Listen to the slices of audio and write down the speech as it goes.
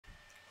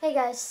Hey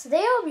guys,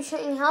 today I'll be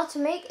showing you how to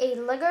make a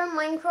Lego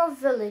Minecraft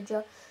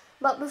villager.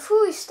 But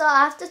before we start,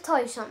 I have to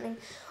tell you something.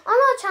 On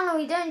our channel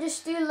we don't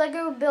just do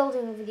Lego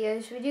building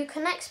videos, we do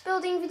Connects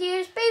building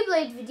videos,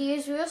 Beyblade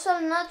videos, we also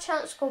have another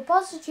channel called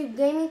Parsatube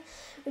Gaming.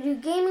 We do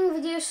gaming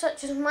videos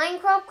such as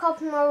Minecraft,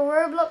 Copper,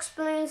 Roblox,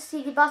 Bloons,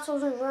 CD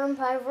Battles and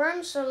Empire of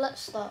Rome, so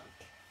let's start.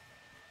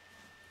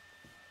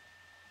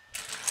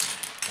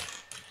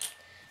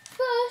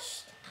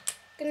 First,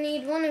 I'm going to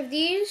need one of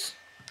these.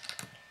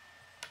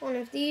 One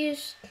of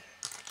these,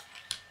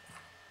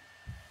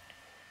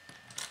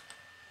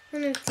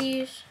 one of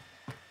these,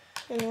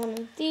 and one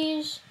of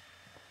these,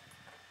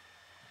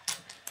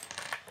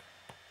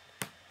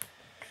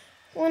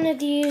 one of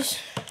these,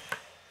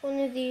 one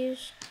of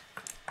these,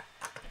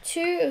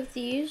 two of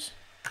these,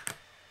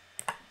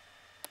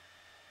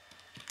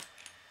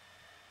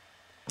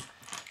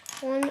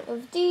 one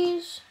of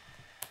these,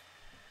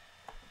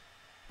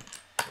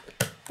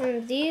 one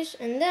of these,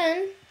 and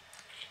then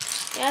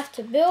you have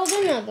to build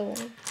another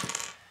one.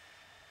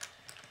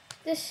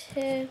 This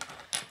here,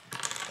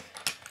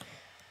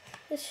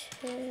 this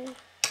here,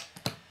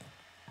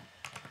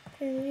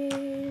 and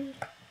these.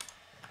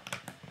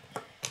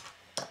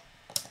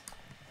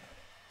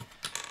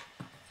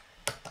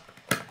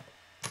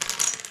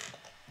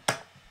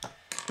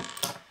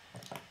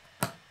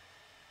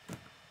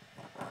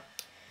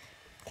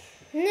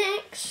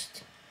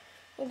 Next,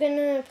 we're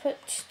gonna put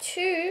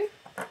two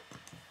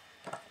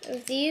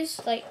of these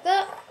like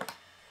that.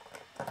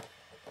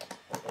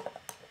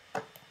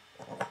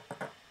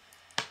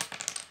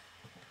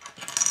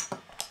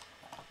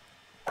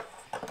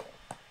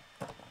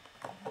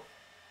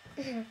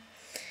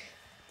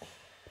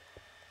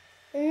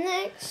 And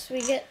next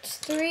we get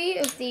three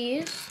of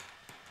these.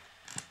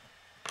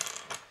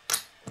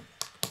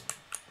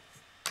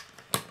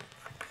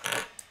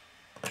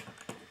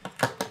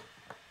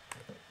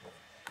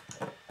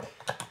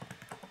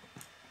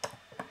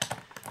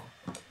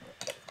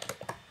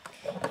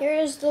 Here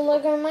is the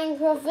Lego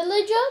Minecraft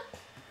villager.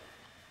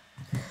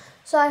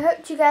 So I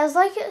hope you guys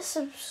like it.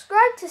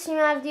 Subscribe to see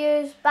my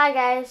videos. Bye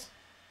guys.